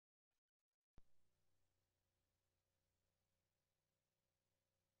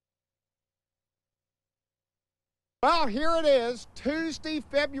Well, here it is, Tuesday,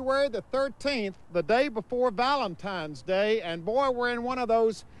 February the 13th, the day before Valentine's Day, and boy, we're in one of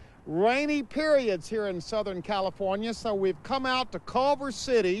those rainy periods here in Southern California, so we've come out to Culver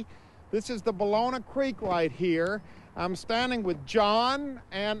City. This is the Bologna Creek right here. I'm standing with John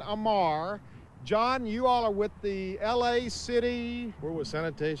and Amar. John, you all are with the LA City... We're with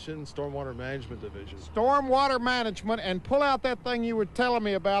Sanitation Stormwater Management Division. Stormwater Management, and pull out that thing you were telling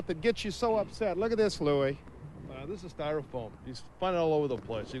me about that gets you so upset. Look at this, Louie. This is styrofoam. You find it all over the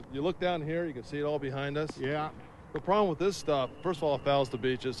place. You look down here, you can see it all behind us. Yeah. The problem with this stuff, first of all, it fouls the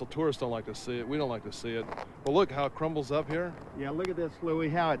beaches, so tourists don't like to see it. We don't like to see it. But look how it crumbles up here. Yeah, look at this, Louie,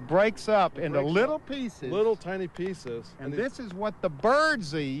 how it breaks up into little pieces. Little tiny pieces. And this is what the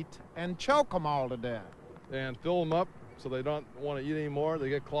birds eat and choke them all to death. And fill them up so they don't want to eat anymore. They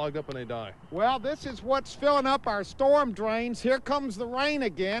get clogged up and they die. Well, this is what's filling up our storm drains. Here comes the rain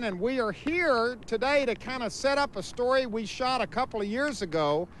again, and we are here today to kind of set up a story we shot a couple of years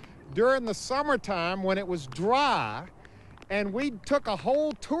ago during the summertime when it was dry, and we took a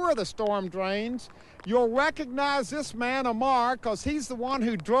whole tour of the storm drains. You'll recognize this man, Amar, because he's the one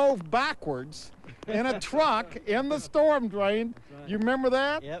who drove backwards in a truck in the storm drain. Right. You remember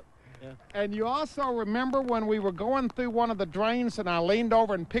that? Yep. Yeah. And you also remember when we were going through one of the drains and I leaned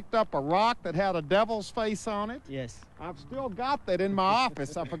over and picked up a rock that had a devil's face on it? Yes. I've still got that in my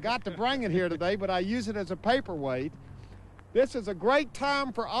office. I forgot to bring it here today, but I use it as a paperweight. This is a great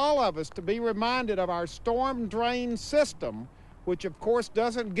time for all of us to be reminded of our storm drain system, which of course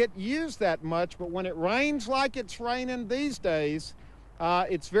doesn't get used that much, but when it rains like it's raining these days,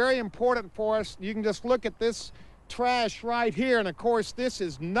 it's very important for us. You can just look at this trash right here, and of course this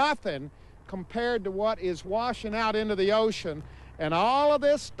is nothing compared to what is washing out into the ocean, and all of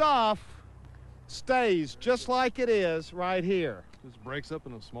this stuff stays just like it is right here. Just breaks up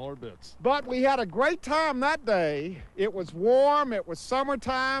into smaller bits. But we had a great time that day. It was warm, it was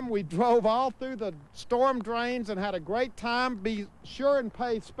summertime. We drove all through the storm drains and had a great time. Be sure and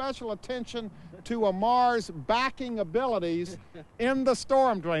pay special attention to Amar's backing abilities in the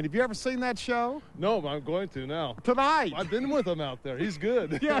storm drain. Have you ever seen that show? No, but I'm going to now. Tonight. I've been with him out there. He's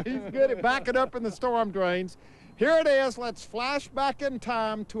good. Yeah, he's good at backing up in the storm drains. Here it is. Let's flash back in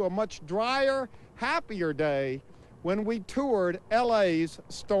time to a much drier, happier day when we toured LA's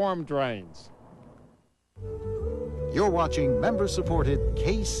storm drains. You're watching member-supported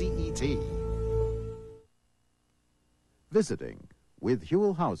KCET. Visiting with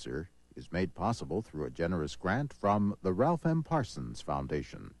Huell Howser is made possible through a generous grant from the Ralph M. Parsons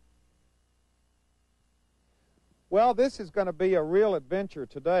Foundation. Well, this is going to be a real adventure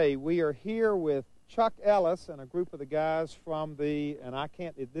today. We are here with Chuck Ellis and a group of the guys from the, and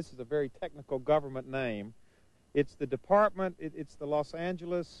this is a very technical government name. It's the department, it's the Los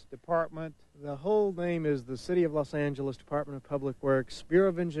Angeles Department. The whole name is the City of Los Angeles Department of Public Works, Bureau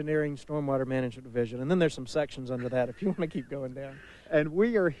of Engineering, Stormwater Management Division. And then there's some sections under that if you want to keep going down. And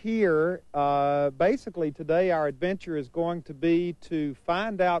we are here, basically today our adventure is going to be to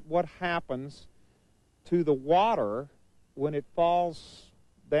find out what happens to the water when it falls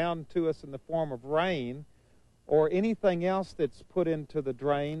down to us in the form of rain or anything else that's put into the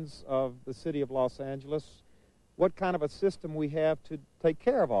drains of the City of Los Angeles. What kind of a system we have to take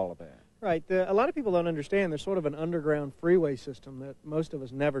care of all of that. Right. A lot of people don't understand there's sort of an underground freeway system that most of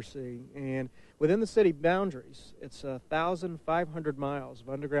us never see. And within the city boundaries, it's 1,500 miles of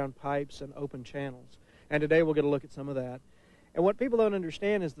underground pipes and open channels. And today we'll get a look at some of that. And what people don't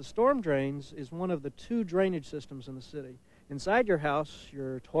understand is the storm drains is one of the two drainage systems in the city. Inside your house,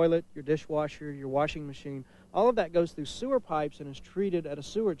 your toilet, your dishwasher, your washing machine, all of that goes through sewer pipes and is treated at a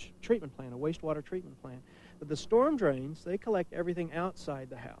sewage treatment plant, a wastewater treatment plant. But the storm drains, they collect everything outside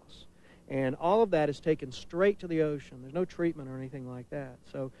the house. And all of that is taken straight to the ocean. There's no treatment or anything like that.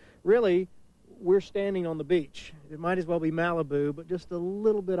 So really, we're standing on the beach. It might as well be Malibu, but just a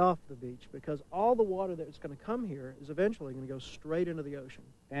little bit off the beach, because all the water that's going to come here is eventually going to go straight into the ocean.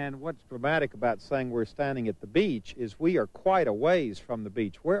 And what's dramatic about saying we're standing at the beach is we are quite a ways from the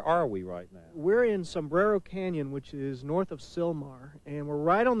beach. Where are we right now? We're in Sombrero Canyon, which is north of Sylmar, and we're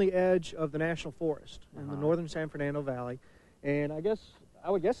right on the edge of the National Forest in the northern San Fernando Valley. And I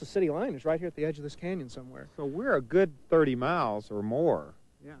would guess the city line is right here at the edge of this canyon somewhere. So we're a good 30 miles or more.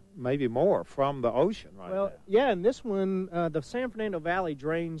 Yeah, maybe more from the ocean right now. Yeah, and this one, the San Fernando Valley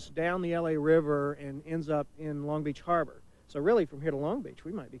drains down the LA River and ends up in Long Beach Harbor. So really, from here to Long Beach,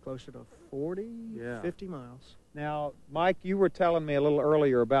 we might be closer to 40, 50 miles. Now, Mike, you were telling me a little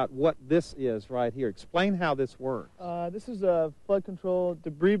earlier about what this is right here. Explain how this works. This is a flood control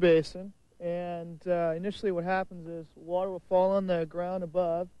debris basin, and initially what happens is water will fall on the ground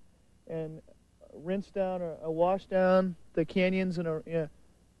above, and rinse down or wash down the canyons and the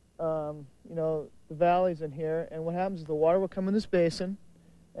valleys in here. And what happens is the water will come in this basin,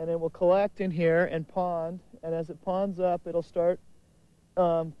 and it will collect in here and pond. And as it ponds up, it'll start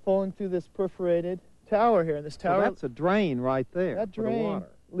flowing through this perforated tower here. And this tower, So that's a drain right there. that for the drain water.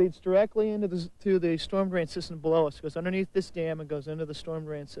 leads directly into the storm drain system below us. It goes underneath this dam and goes into the storm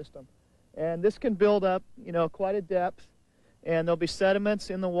drain system. And this can build up, quite a depth. And there'll be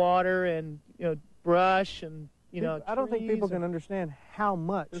sediments in the water and, brush and, I don't think people trees can understand how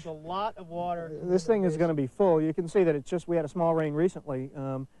much. There's a lot of water. This thing is going to be full. You can see that we had a small rain recently,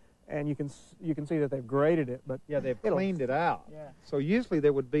 and you can see that they've graded it. But Yeah, they've cleaned it out. Yeah. So usually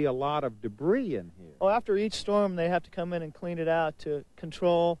there would be a lot of debris in here. Well, after each storm, they have to come in and clean it out to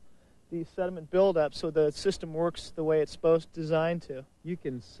control the sediment buildup so the system works the way it's designed to. You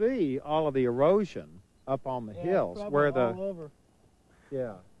can see all of the erosion up on the hills where all over.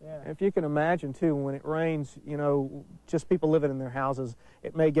 yeah. Yeah. if you can imagine, too, when it rains, just people living in their houses,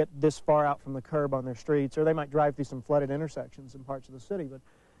 it may get this far out from the curb on their streets, or they might drive through some flooded intersections in parts of the city. But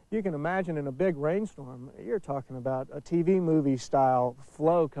you can imagine in a big rainstorm, you're talking about a TV movie style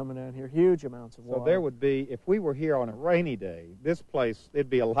flow coming down here, huge amounts of water. So there would be, if we were here on a rainy day, this place, it'd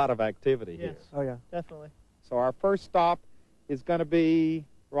be a lot of activity here. Yes. Oh, yeah. Definitely. So our first stop is going to be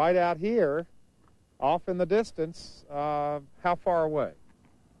right out here, off in the distance. How far away?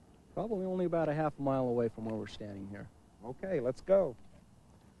 Probably only about a half mile away from where we're standing here. Okay, let's go.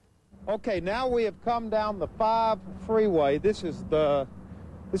 Okay, now we have come down the 5 freeway. This is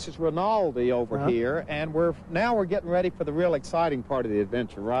Rinaldi over here, and we're getting ready for the real exciting part of the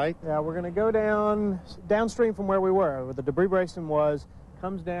adventure, right? Yeah, we're going to go downstream from where we were, where the debris basin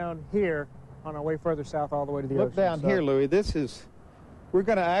comes down here on our way further south all the way to the ocean. Look down here, Louis. We're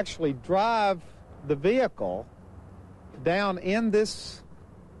going to actually drive the vehicle down in this,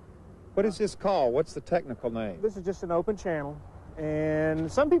 what is this called? What's the technical name? This is just an open channel, and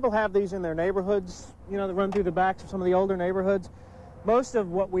some people have these in their neighborhoods, that run through the backs of some of the older neighborhoods. Most of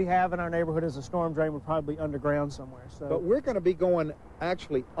what we have in our neighborhood as a storm drain would probably be underground somewhere. So But we're going to be going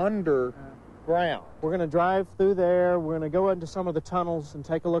actually underground. we're going to drive through there. We're going to go into some of the tunnels and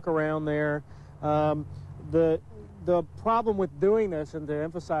take a look around there. The problem with doing this, and to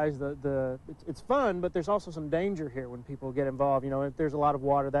emphasize it's fun, but there's also some danger here when people get involved. If there's a lot of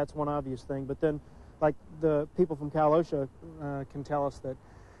water, that's one obvious thing. But then, like the people from Cal OSHA can tell us that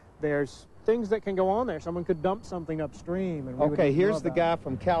there's things that can go on there. Someone could dump something upstream. And Okay, here's the guy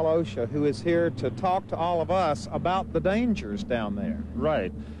from Cal OSHA who is here to talk to all of us about the dangers down there.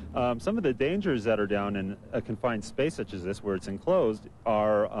 Right. Some of the dangers that are down in a confined space such as this, where it's enclosed,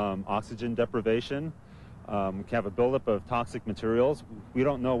 are oxygen deprivation. We can have a buildup of toxic materials. We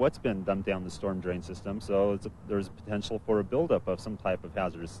don't know what's been dumped down the storm drain system, so there's a potential for a buildup of some type of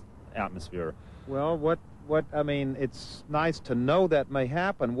hazardous atmosphere. Well, it's nice to know that may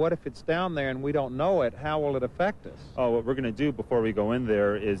happen. What if it's down there and we don't know it? How will it affect us? Oh, what we're going to do before we go in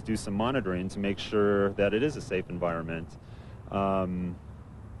there is do some monitoring to make sure that it is a safe environment.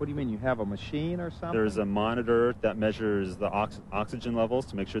 What do you mean, you have a machine or something? There's a monitor that measures the oxygen levels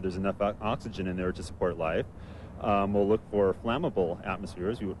to make sure there's enough oxygen in there to support life. We'll look for flammable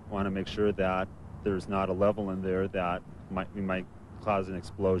atmospheres. We want to make sure that there's not a level in there that might cause an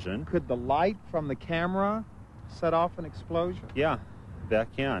explosion. Could the light from the camera set off an explosion? Yeah,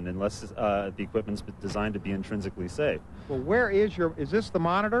 that can, unless the equipment's designed to be intrinsically safe. Well, where is this the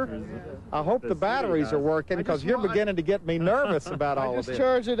monitor? I hope the batteries are working, because you're beginning to get me nervous about all I of just this.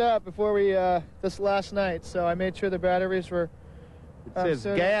 charged it up before this last night, so I made sure the batteries were... It says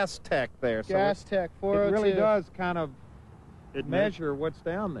gas tech there. Gas tech, It 402. really does kind of measure what's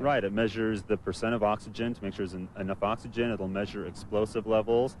down there. Right, it measures the percent of oxygen to make sure there's enough oxygen. It'll measure explosive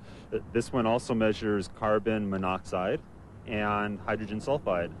levels. This one also measures carbon monoxide and hydrogen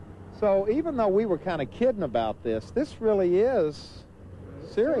sulfide. So even though we were kind of kidding about this really is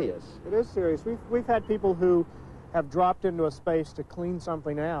serious. It is serious. We've had people who have dropped into a space to clean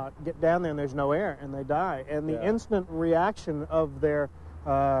something out, get down there and there's no air, and they die. And the instant reaction of their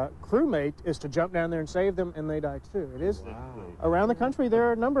crewmate is to jump down there and save them, and they die too. It is. Wow. Around the country, there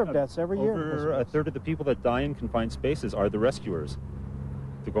are a number of deaths every year. Over a third of the people that die in confined spaces are the rescuers.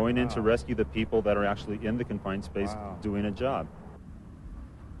 They're going in to rescue the people that are actually in the confined space doing a job.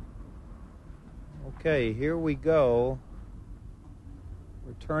 Okay, here we go.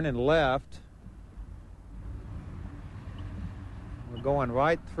 We're turning left. We're going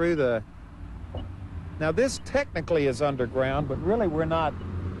right through the... Now, this technically is underground, but really we're not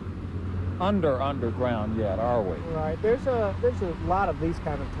underground yet, are we? Right. There's a lot of these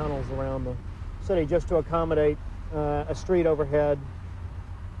kind of tunnels around the city just to accommodate a street overhead.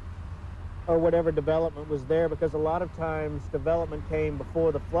 or whatever development was there, because a lot of times development came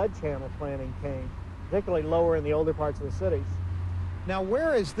before the flood channel planning came, particularly lower in the older parts of the cities. Now,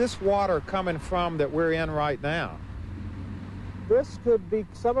 where is this water coming from that we're in right now? This could be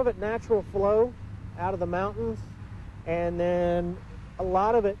some of it natural flow out of the mountains, and then a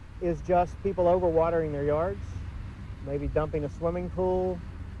lot of it is just people overwatering their yards, maybe dumping a swimming pool,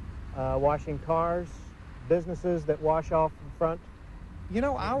 washing cars, businesses that wash off in front. You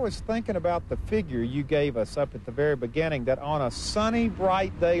know, I was thinking about the figure you gave us up at the very beginning, that on a sunny,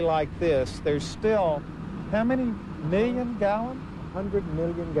 bright day like this, there's still how many million gallons? 100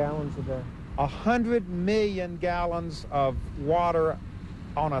 million gallons a day. 100 million gallons of water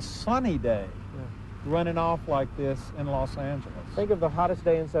on a sunny day running off like this in Los Angeles. Think of the hottest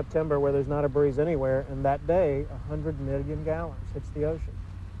day in September where there's not a breeze anywhere, and that day, 100 million gallons hits the ocean.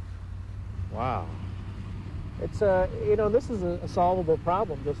 Wow. It's you know, this is a solvable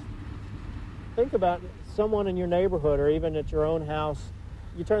problem. Just think about someone in your neighborhood or even at your own house.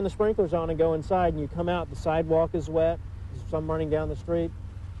 You turn the sprinklers on and go inside, and you come out, the sidewalk is wet, there's some running down the street.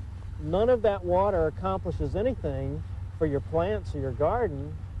 None of that water accomplishes anything for your plants or your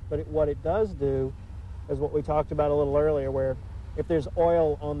garden, but what it does do is what we talked about a little earlier, where if there's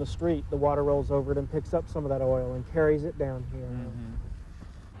oil on the street, the water rolls over it and picks up some of that oil and carries it down here. Mm-hmm.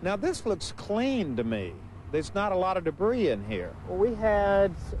 Now, this looks clean to me. There's not a lot of debris in here. Well, we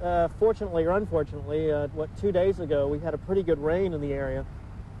had, fortunately or unfortunately, 2 days ago, we had a pretty good rain in the area.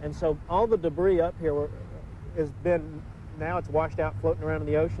 And so all the debris up here has been, now it's washed out, floating around in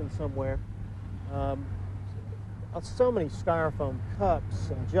the ocean somewhere. So many styrofoam cups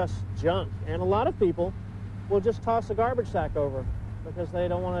and just junk. And a lot of people will just toss a garbage sack over because they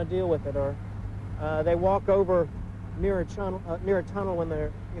don't want to deal with it. Or they walk over near a tunnel when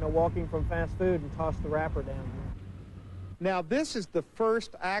they're walking from fast food and toss the wrapper down here. Now, this is the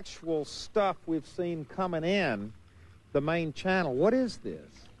first actual stuff we've seen coming in the main channel. What is this?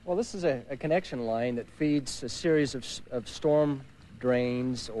 Well, this is a connection line that feeds a series of storm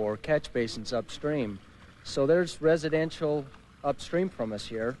drains or catch basins upstream. So there's residential upstream from us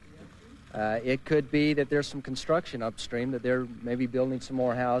here. It could be that there's some construction upstream, that they're maybe building some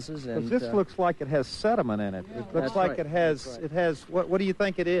more houses. And this looks like it has sediment in it. Yeah. It looks like it has. It has. What do you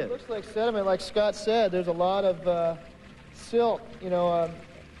think it is? It looks like sediment, like Scott said. There's a lot of silt.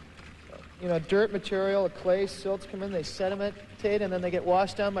 Dirt material, clay, silts come in. They sedimentate, and then they get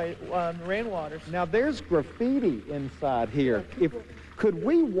washed down by rainwaters. Now there's graffiti inside here. Could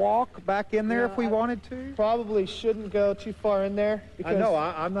we walk back in there if we wanted to? Probably shouldn't go too far in there. I know,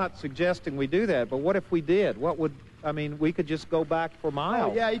 I'm not suggesting we do that, but what if we did? We could just go back for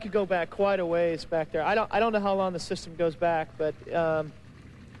miles. Oh, yeah, you could go back quite a ways back there. I don't know how long the system goes back, but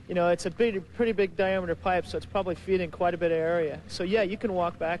it's a pretty big diameter pipe, so it's probably feeding quite a bit of area. So yeah, you can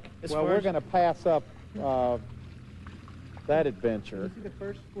walk back as far as... Well, we're going to pass up that adventure. You see the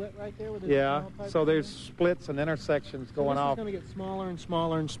first split right there? Yeah, so there's splits and intersections going off. It's going to get smaller and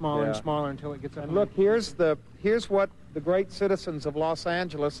smaller and smaller and smaller until it gets up. And look, here's what the great citizens of Los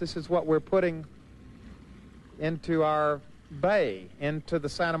Angeles, this is what we're putting into our bay, into the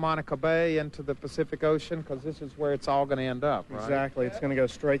Santa Monica Bay, into the Pacific Ocean, because this is where it's all going to end up, right? Exactly, it's going to go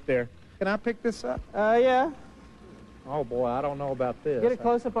straight there. Can I pick this up? Yeah. Oh, boy, I don't know about this. Get it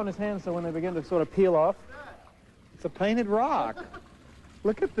close up on his hand so when they begin to sort of peel off. It's a painted rock.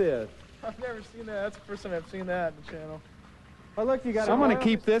 Look at this. I've never seen that. That's the first time I've seen that in the channel. Oh, look, you got I'm going to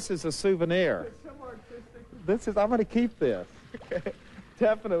keep this as a souvenir. I'm going to keep this. Okay.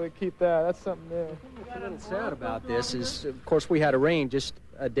 Definitely keep that. That's something new. What's a little sad about this is, of course, we had a rain just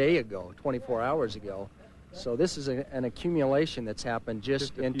a day ago, 24 hours ago. So this is an accumulation that's happened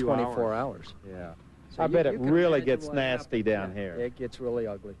just in 24 hours. Yeah. So I bet it really imagine gets what nasty happened. down here. It gets really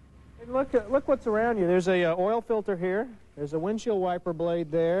ugly. And look what's around you. There's a oil filter here. There's a windshield wiper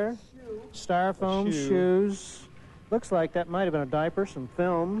blade there. Styrofoam, shoes. Looks like that might have been a diaper, some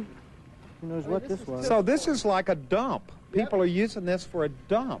film. Who knows what this was? So this is like a dump. People are using this for a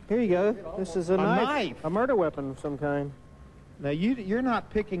dump. Here you go. This is a knife. A murder weapon of some kind. Now, you're not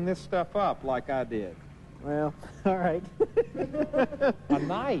picking this stuff up like I did. Well, all right. A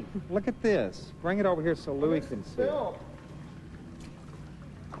knife. Look at this. Bring it over here so Louis can see it.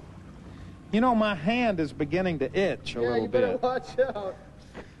 You know, my hand is beginning to itch a little bit. Yeah, you better watch out.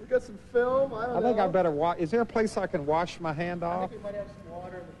 We got some film. I think I better wash. Is there a place I can wash my hand off? I think we might have some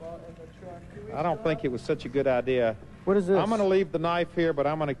water in the truck. I don't think it was such a good idea. What is this? I'm going to leave the knife here, but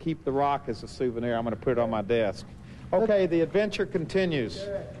I'm going to keep the rock as a souvenir. I'm going to put it on my desk. Okay, the adventure continues.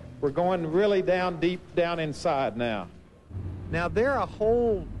 We're going really deep down inside now. Now, there are a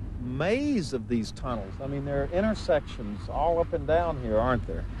whole maze of these tunnels. I mean, there are intersections all up and down here, aren't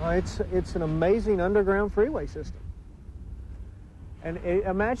there? Well, it's an amazing underground freeway system. And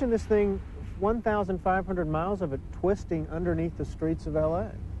imagine this thing, 1,500 miles of it twisting underneath the streets of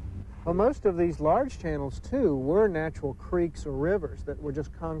L.A. Well, most of these large channels, too, were natural creeks or rivers that were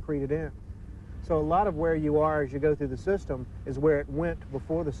just concreted in. So a lot of where you are as you go through the system is where it went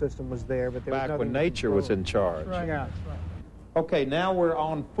before the system was there. But there was Back when nature was in charge. Right. Yeah. That's right. Okay, now we're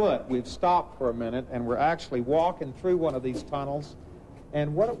on foot. We've stopped for a minute, and we're actually walking through one of these tunnels.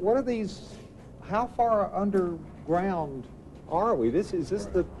 And what are these? How far underground are we? This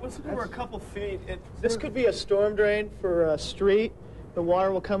the. Once over a couple feet. This could be a storm drain for a street. The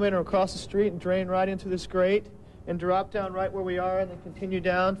water will come in or across the street and drain right into this grate and drop down right where we are, and then continue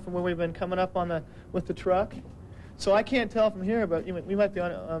down from where we've been coming up on with the truck. So I can't tell from here, but we might be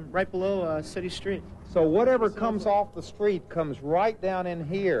on right below City Street. So whatever comes off the street comes right down in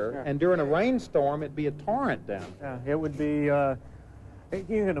here, Yeah. and during a rainstorm, it'd be a torrent down. Yeah, it would be, you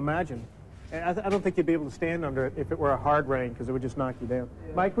can imagine. I don't think you'd be able to stand under it if it were a hard rain, because it would just knock you down.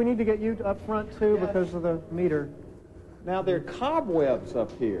 Yeah. Mike, we need to get you up front, too, because of the meter. Now, there are cobwebs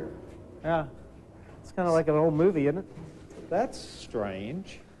up here. Yeah. It's kind of like an old movie, isn't it? That's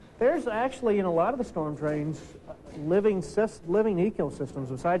strange. There's actually, in a lot of the storm drains, living ecosystems,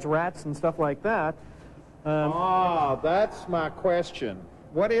 besides rats and stuff like that. That's my question.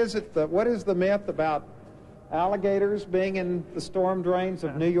 What is the myth about alligators being in the storm drains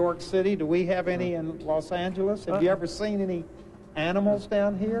of New York City? Do we have any in Los Angeles? Have you ever seen any animals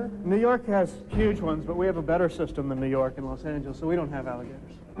down here? New York has huge ones, but we have a better system than New York and Los Angeles, so we don't have alligators.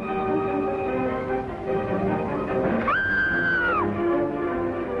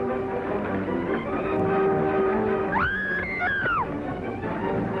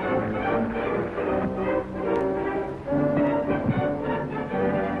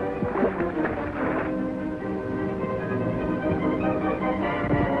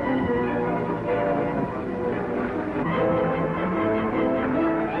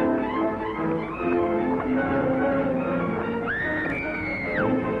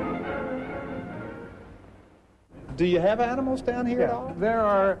 Do you have animals down here at all? There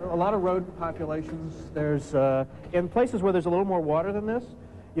are a lot of rodent populations. There's in places where there's a little more water than this,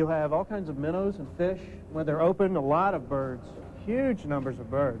 you'll have all kinds of minnows and fish. When they're open, a lot of birds, huge numbers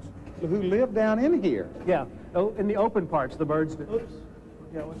of birds. Who live down in here? Yeah, in the open parts, the birds do. Oops.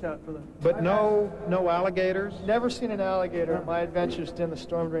 Yeah, watch out for the... But no alligators? Never seen an alligator in my adventures in the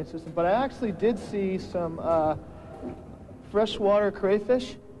storm drain system, but I actually did see some freshwater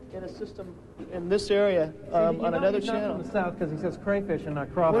crayfish in a system in this area on another channel. From the south because he says crayfish and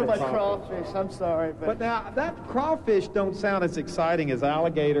not crawfish. What about crawfish? I'm sorry, But now, that crawfish don't sound as exciting as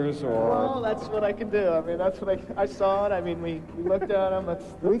alligators or... Well, that's what I can do. I mean, that's what I saw it. I mean, we looked at them.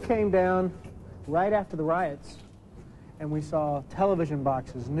 We came down right after the riots, and we saw television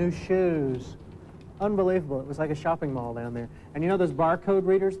boxes, new shoes. Unbelievable. It was like a shopping mall down there. And you know those barcode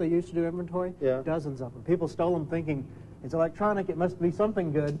readers they used to do inventory? Yeah. Dozens of them. People stole them thinking, it's electronic, it must be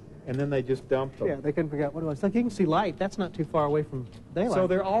something good. And then they just dumped them. Yeah, they couldn't figure out what it was. Like, you can see light. That's not too far away from daylight. So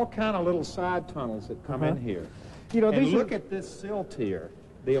there are all kind of little side tunnels that come in here. You know, And these look at this silt here.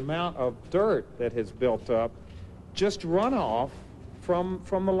 The amount of dirt that has built up, just runoff from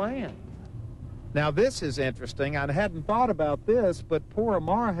the land. Now, this is interesting. I hadn't thought about this, but poor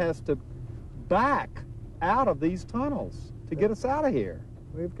Amar has to back out of these tunnels to get us out of here.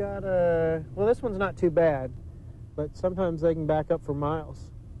 We've got well, this one's not too bad, but sometimes they can back up for miles.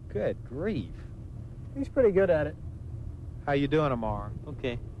 Good grief. He's pretty good at it. How you doing, Amar?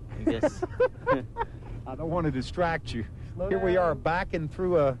 Okay, I guess. I don't want to distract you. Slow Here we down. are backing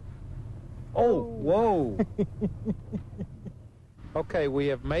through a... Oh, whoa. Okay, we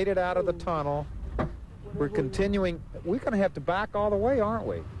have made it out of the tunnel. We're continuing. We're going to have to back all the way, aren't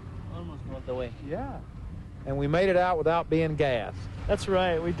we? Almost all the way. Yeah. And we made it out without being gassed. That's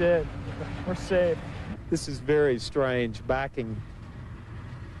right, we did. We're safe. This is very strange, backing.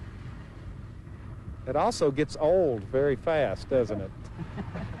 It also gets old very fast, doesn't it?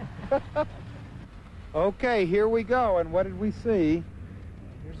 Okay, here we go. And what did we see?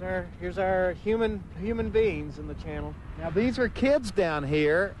 Here's our human beings in the channel. Now, these are kids down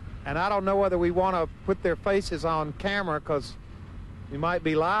here, and I don't know whether we want to put their faces on camera because we might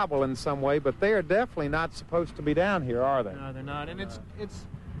be liable in some way, but they are definitely not supposed to be down here, are they? No, they're not. And it's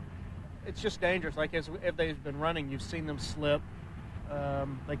just dangerous. Like if they've been running, you've seen them slip.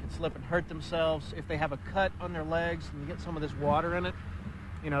 They can slip and hurt themselves. If they have a cut on their legs and you get some of this water in it,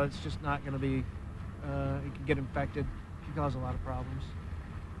 you know, it's just not going to be, it can get infected. It can cause a lot of problems.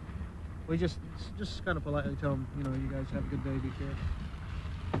 We just kind of politely tell them, you know, you guys have a good day, be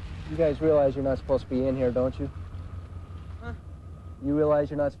careful. You guys realize you're not supposed to be in here, don't you? Huh? You realize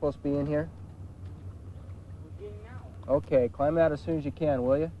you're not supposed to be in here? We're getting out. Okay, climb out as soon as you can,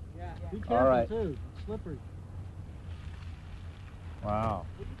 will you? Yeah. Be careful, All right. too. It's slippery. Wow.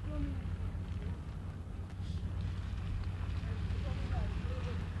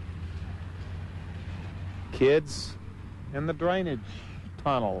 Kids in the drainage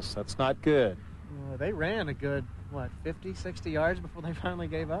tunnels. That's not good. They ran a good, what, 50, 60 yards before they finally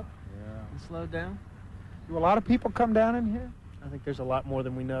gave up and slowed down. Do a lot of people come down in here? I think there's a lot more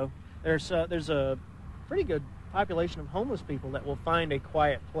than we know. There's a pretty good population of homeless people that will find a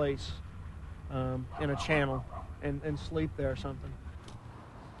quiet place in a channel and sleep there or something.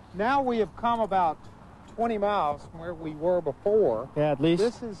 Now we have come about 20 miles from where we were before. Yeah, at least.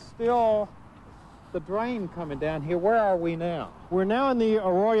 This is still the drain coming down here. Where are we now? We're now in the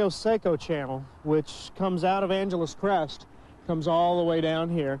Arroyo Seco channel, which comes out of Angeles Crest, comes all the way down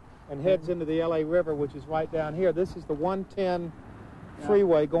here. And heads into the LA River, which is right down here. This is the 110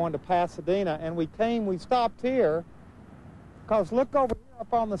 freeway going to Pasadena. And we stopped here because look over here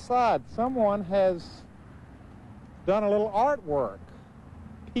up on the side. Someone has done a little artwork.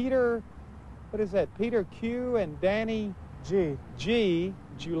 Peter, what is that? Peter Q and Danny G,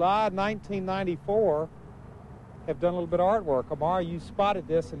 July 1994, have done a little bit of artwork. Amar, you spotted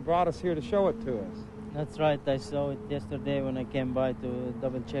this and brought us here to show it to us. That's right. I saw it yesterday when I came by to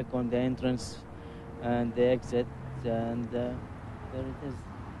double check on the entrance and the exit, and there it is.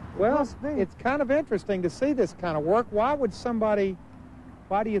 Well, it's kind of interesting to see this kind of work. Why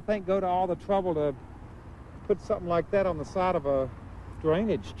do you think go to all the trouble to put something like that on the side of a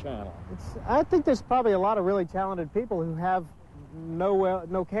drainage channel? I think there's probably a lot of really talented people who have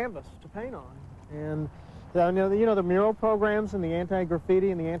no canvas to paint on. And you know the mural programs and the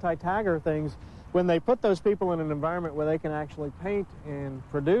anti-graffiti and the anti-tagger things, when they put those people in an environment where they can actually paint and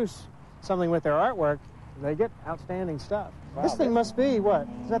produce something with their artwork, they get outstanding stuff. Wow, this thing must be, what,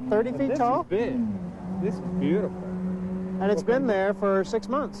 is that 30 feet tall? This is big. This is beautiful. And it's been there for 6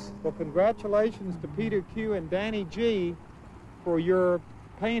 months. Well, congratulations to Peter Q and Danny G for your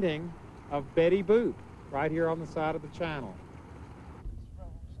painting of Betty Boop right here on the side of the channel.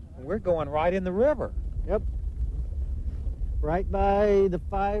 And we're going right in the river. Yep. Right by the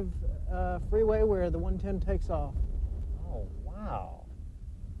 5 freeway where the 110 takes off. Oh, wow.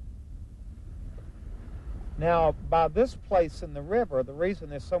 Now, by this place in the river, the reason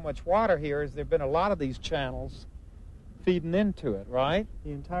there's so much water here is there have been a lot of these channels feeding into it, right?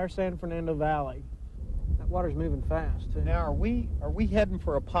 The entire San Fernando Valley. That water's moving fast, too. Now, are we heading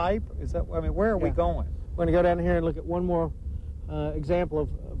for a pipe? Is that, I mean, where are we going? We're going to go down here and look at one more example of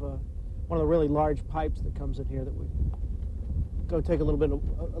one of the really large pipes that comes in here that we go take a little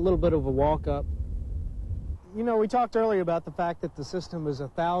bit of a walk up. You know, we talked earlier about the fact that the system is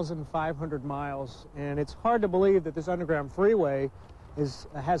 1,500 miles, and it's hard to believe that this underground freeway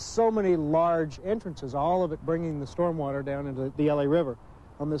has so many large entrances, all of it bringing the stormwater down into the LA River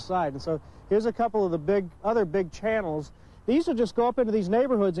on this side. And so here's a couple of the other big channels. These will just go up into these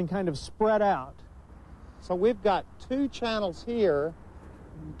neighborhoods and kind of spread out. So we've got 2 channels here,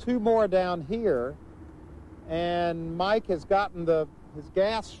 2 more down here, and Mike has gotten his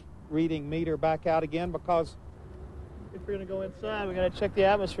gas reading meter back out again because If we're going to go inside, we got to check the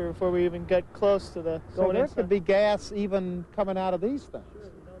atmosphere before we even get close to the going there inside. could be gas even coming out of these things. Sure, we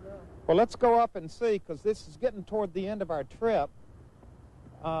don't know. Well, let's go up and see, because this is getting toward the end of our trip.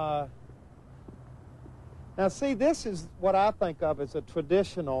 Now, see, this is what I think of as a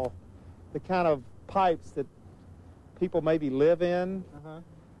traditional, the kind of pipes that people maybe live in.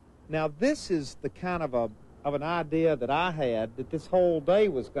 Now, this is the kind of an idea that I had, that this whole day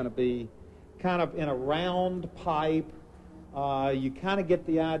was going to be kind of in a round pipe. You kind of get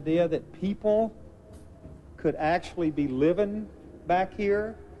the idea that people could actually be living back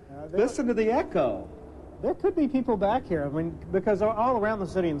here. Listen to the echo. There could be people back here. I mean, because all around the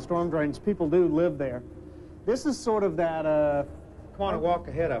city in storm drains, people do live there. This is sort of that... Come on and walk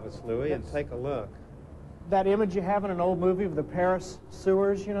ahead of us, Louis, and take a look. That image you have in an old movie of the Paris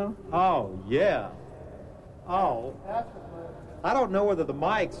sewers, you know? Oh, yeah. Oh. I don't know whether the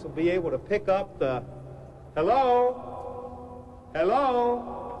mics will be able to pick up the... Hello?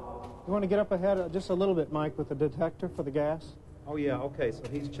 Hello? You want to get up ahead just a little bit, Mike, with the detector for the gas? Oh, yeah, okay, so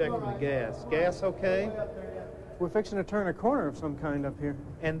he's checking the gas. Gas okay? We're fixing to turn a corner of some kind up here.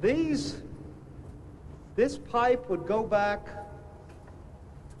 And this pipe would go back...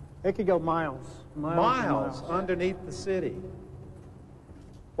 It could go miles Miles underneath the city.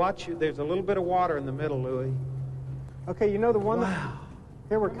 Watch you. There's a little bit of water in the middle, Louis. Okay, you know the one Wow.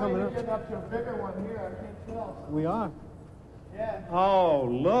 Here we're coming up. Getting up to a bigger one here, I can't tell. We are. Yeah, Yeah. Oh,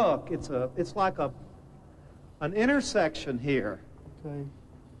 look, it's like an intersection here. Okay.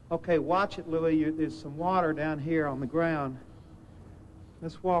 Okay, watch it, Louis. There's some water down here on the ground.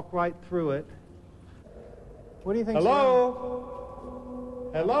 Let's walk right through it. What do you think?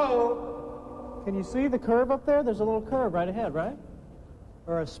 Hello? Hello? Can you see the curve up there? There's a little curve right ahead, right?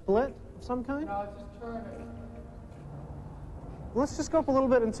 Or a split of some kind? No, it's just turning. Let's just go up a little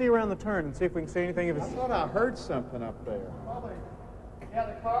bit and see around the turn and see if we can see anything. If I it's... thought I heard something up there. Probably. Yeah,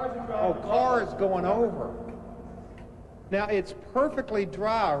 the cars are Oh, driving. cars going over. Now, it's perfectly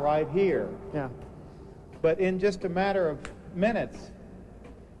dry right here, Yeah. but in just a matter of minutes,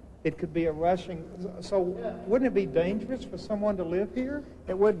 it could be a rushing. So wouldn't it be dangerous for someone to live here?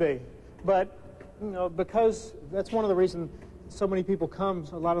 It would be. But, you know, because that's one of the reasons so many people come,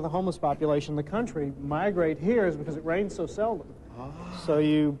 a lot of the homeless population in the country migrate here is because it rains so seldom. So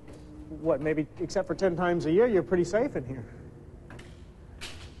you, maybe except for 10 times a year, you're pretty safe in here.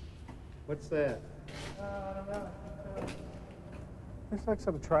 What's that? I don't know. Looks like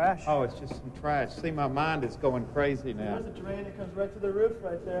some trash. Oh, it's just some trash. See, my mind is going crazy now. There's a drain that comes right to the roof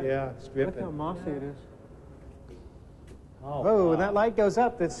right there. Yeah, it's Look how dripping. mossy it is. Oh, Oh, wow. when that light goes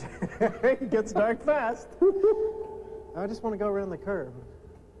up, it gets dark fast. I just want to go around the curve.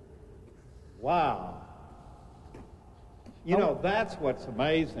 Wow. You know, that's what's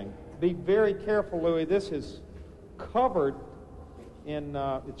amazing. Be very careful, Louis. This is covered in,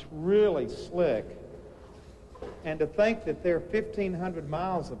 it's really slick. And to think that there are 1,500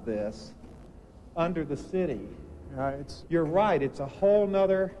 miles of this under the city. You're right. It's a whole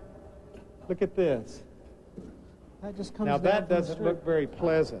nother, look at this. That just comes Now down that from the doesn't street. look very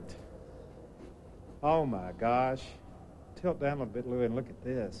pleasant. Oh my gosh. Tilt down a little bit, Louis, and look at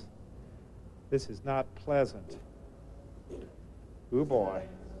this. This is not pleasant. Ooh boy.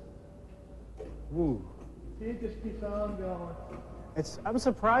 Ooh. See, it just keeps on going. I'm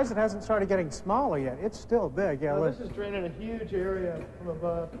surprised it hasn't started getting smaller yet. It's still big. Yeah. Now, Look. this is draining a huge area from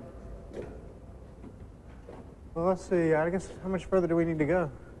above. Well, let's see. I guess how much further do we need to go?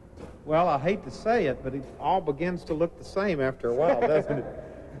 Well, I hate to say it, but it all begins to look the same after a while, doesn't it?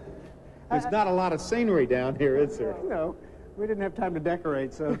 There's not a lot of scenery down here, is there? No, we didn't have time to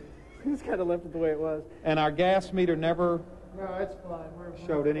decorate, so we just kind of left it the way it was. And our gas meter never No, it's fine.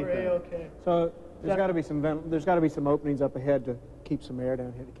 showed anything. We're A-okay. So there's got to be some openings up ahead to keep some air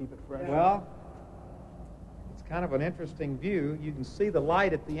down here to keep it fresh. Well, it's kind of an interesting view. You can see the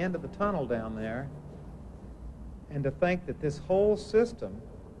light at the end of the tunnel down there. And to think that this whole system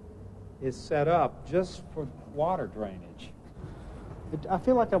is set up just for water drainage. I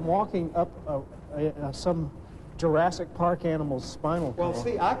feel like I'm walking up some Jurassic Park animal's spinal Well, column.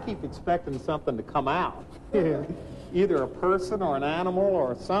 see, I keep expecting something to come out. Either a person or an animal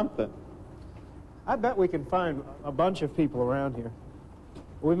or something. I bet we can find a bunch of people around here.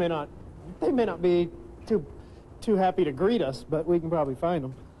 They may not be too happy to greet us, but we can probably find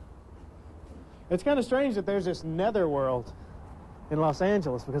them. It's kind of strange that there's this netherworld in Los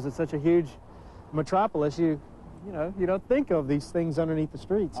Angeles because it's such a huge metropolis. You don't think of these things underneath the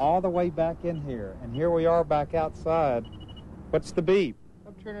streets. All the way back in here. And here we are back outside. What's the beep?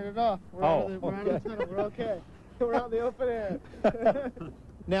 I'm turning it off. We're out of the tunnel. We're okay. We're out in the open air.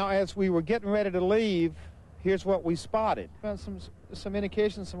 Now, as we were getting ready to leave, here's what we spotted. Found some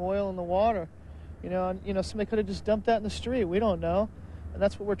indication, some oil in the water. Somebody could have just dumped that in the street. We don't know. And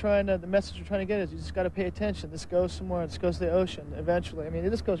that's what the message we're trying to get is you just got to pay attention. This goes somewhere. This goes to the ocean eventually. I mean,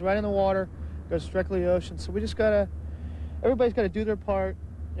 this goes right in the water, goes directly to the ocean. So we just everybody's got to do their part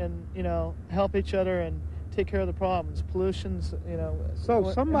and, help each other and take care of the problems. Pollution's,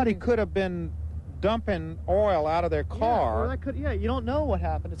 So somebody could have been dumping oil out of their car. You don't know what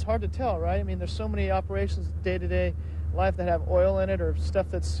happened. It's hard to tell, right? I mean, there's so many operations day-to-day life that have oil in it or stuff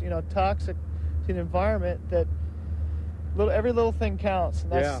that's, toxic to the environment that every little thing counts.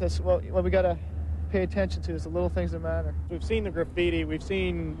 And that's what we got to pay attention to is the little things that matter. We've seen the graffiti. We've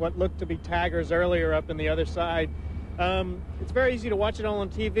seen what looked to be taggers earlier up in the other side. It's very easy to watch it all on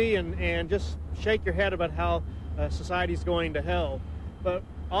TV and just shake your head about how society's going to hell. But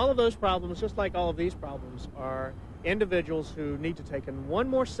all of those problems, just like all of these problems, are individuals who need to take in one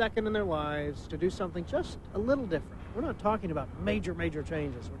more second in their lives to do something just a little different. We're not talking about major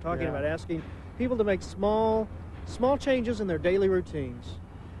changes. We're talking about asking people to make small changes in their daily routines.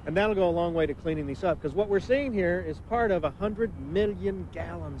 And that'll go a long way to cleaning these up. Because what we're seeing here is part of 100 million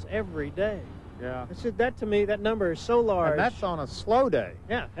gallons every day. Yeah. That, to me, that number is so large. And that's on a slow day.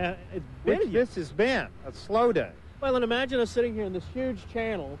 Yeah, it's Which billions. this has been, a slow day. Well, and imagine us sitting here in this huge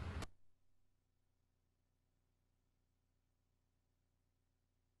channel